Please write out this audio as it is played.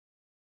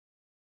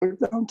We're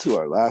down to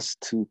our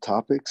last two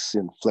topics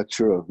in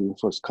flexure of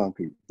reinforced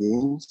concrete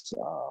beams.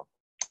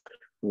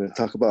 We're going to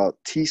talk about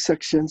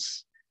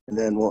T-sections, and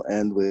then we'll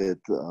end with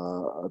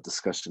a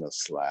discussion of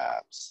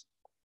slabs.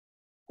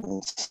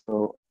 And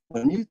so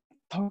when you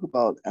talk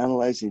about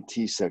analyzing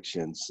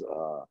T-sections,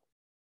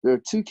 there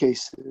are two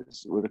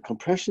cases where the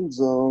compression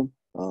zone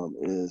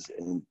is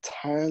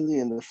entirely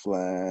in the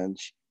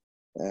flange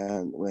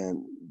and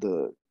when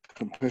the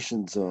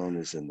compression zone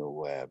is in the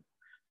web.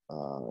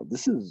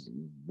 This is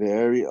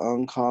very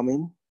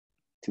uncommon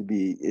to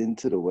be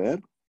into the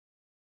web,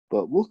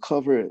 but we'll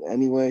cover it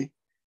anyway.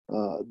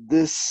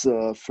 This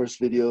first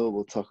video,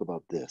 we'll talk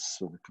about this.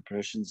 So the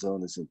compression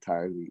zone is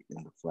entirely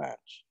in the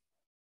flange.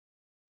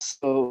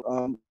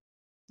 So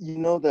you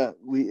know that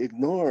we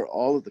ignore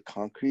all of the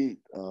concrete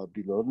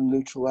below the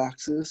neutral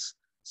axis.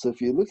 So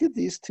if you look at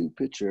these two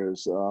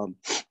pictures,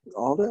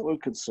 all that we're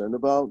concerned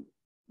about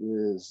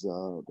is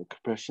the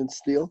compression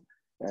steel.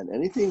 And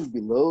anything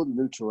below the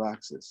neutral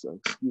axis,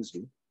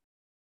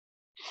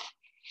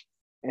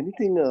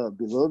 anything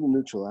below the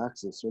neutral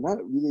axis, we're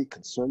not really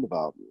concerned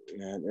about.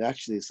 And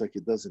actually, it's like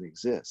it doesn't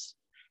exist.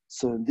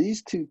 So in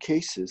these two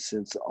cases,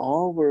 since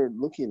all we're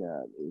looking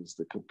at is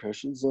the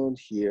compression zone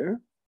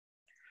here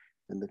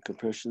and the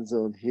compression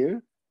zone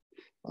here,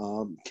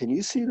 can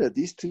you see that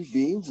these two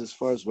beams, as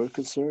far as we're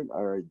concerned,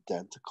 are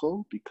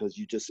identical because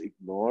you just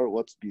ignore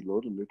what's below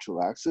the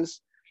neutral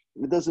axis?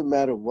 It doesn't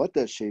matter what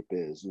that shape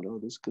is. You know,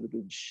 this could have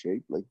been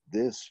shaped like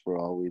this for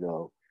all we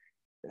know,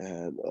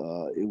 and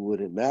it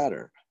wouldn't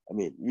matter. I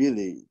mean,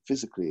 really,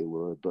 physically it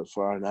would, but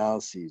for our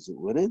analyses, it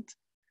wouldn't.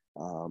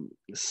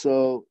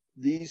 So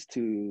these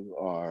two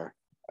are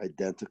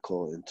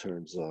identical in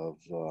terms of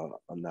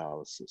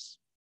analysis.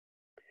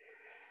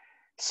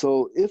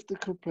 So if the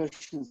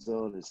compression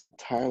zone is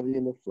entirely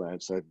in the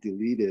flange, so I've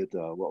deleted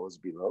what was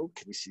below.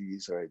 Can you see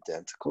these are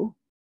identical?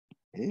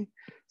 Okay,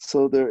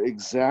 so they're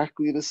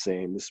exactly the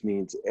same. This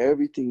means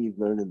everything you've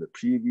learned in the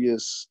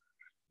previous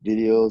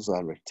videos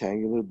on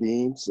rectangular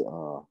beams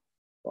are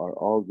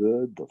all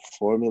good. The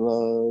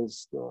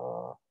formulas,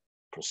 the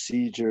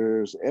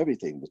procedures,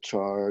 everything, the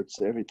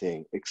charts,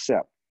 everything,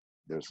 except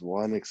there's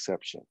one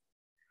exception.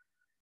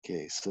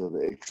 Okay, so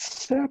the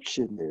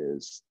exception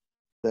is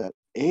that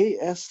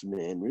AS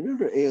min,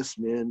 remember AS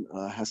min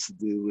has to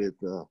do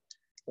with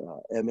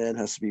MN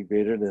has to be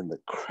greater than the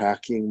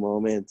cracking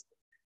moment.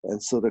 And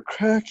so the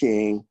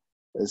cracking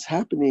is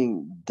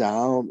happening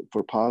down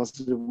for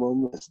positive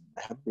moment, it's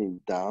happening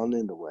down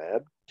in the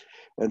web.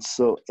 And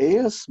so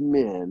AS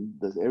min,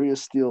 the area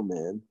steel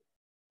min,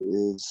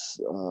 is,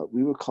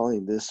 we were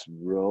calling this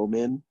rho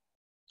min.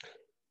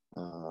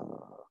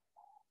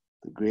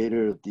 The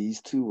greater of these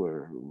two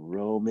were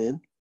rho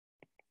min.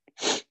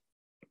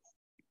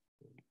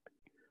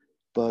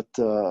 But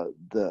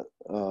the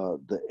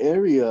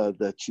area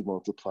that you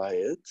multiply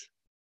it,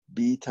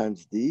 B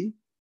times D,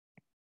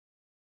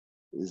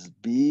 is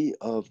B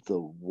of the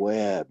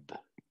web.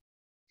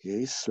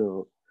 Okay,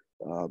 so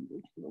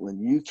when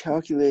you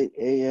calculate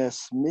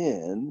AS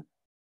min,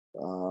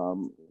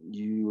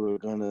 you are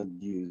gonna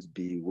use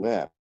B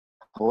web.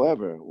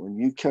 However, when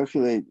you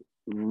calculate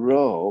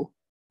rho,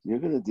 you're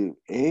gonna do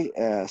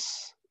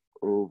AS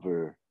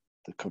over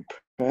the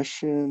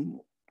compression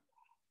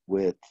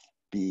with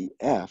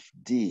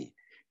BFD.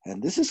 And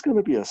this is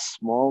gonna be a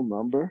small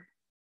number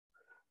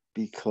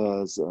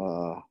because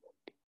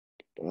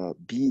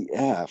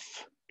BF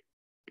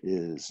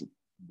is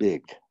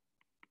big,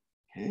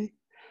 okay?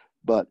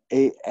 But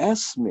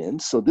AS min,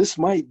 so this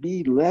might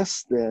be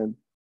less than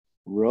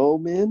rho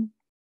min,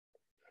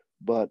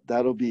 but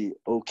that'll be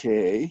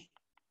okay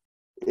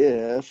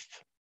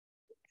if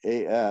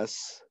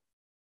AS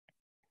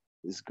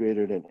is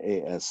greater than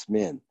AS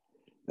min.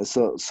 And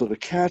so the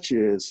catch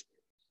is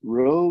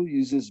rho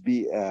uses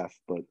BF,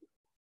 but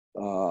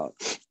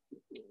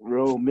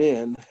rho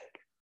min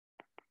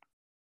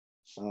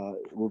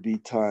will be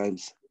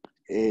times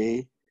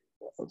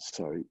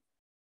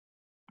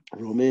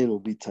rho min will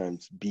be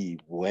times B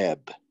web.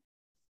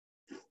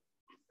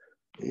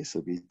 Okay,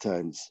 so B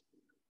times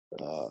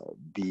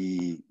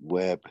B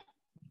web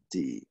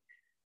D.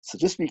 So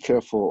just be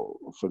careful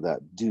for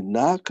that. Do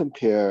not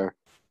compare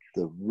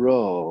the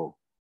rho.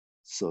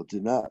 So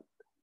do not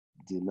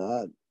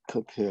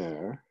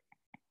compare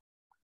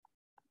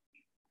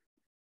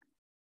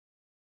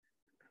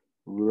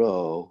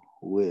rho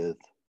with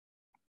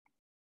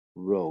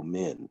rho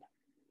min.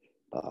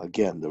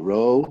 Again, the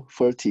rho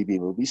for a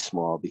T-beam will be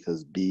small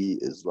because B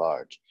is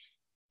large.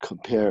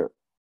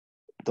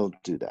 Don't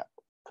do that.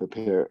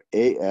 Compare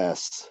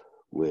AS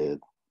with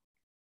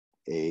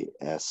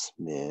AS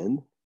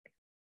min,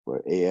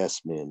 where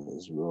AS min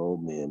is rho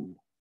min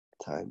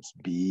times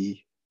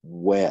B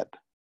web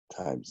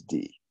times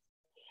D.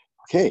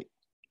 Okay.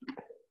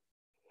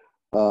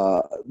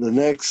 The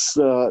next,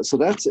 so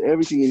that's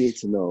everything you need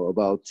to know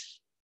about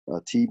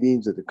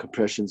T-beams at the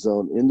compression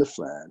zone in the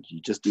flange. You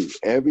just do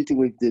everything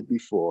we did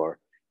before,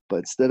 but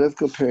instead of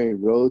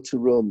comparing rho to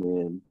rho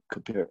min,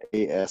 compare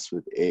AS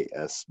with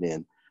AS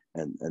min,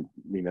 and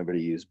remember to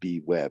use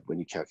B web when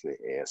you calculate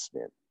AS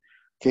min.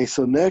 Okay,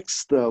 so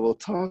next we'll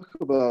talk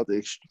about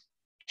the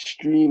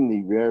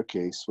extremely rare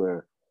case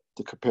where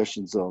the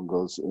compression zone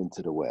goes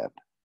into the web.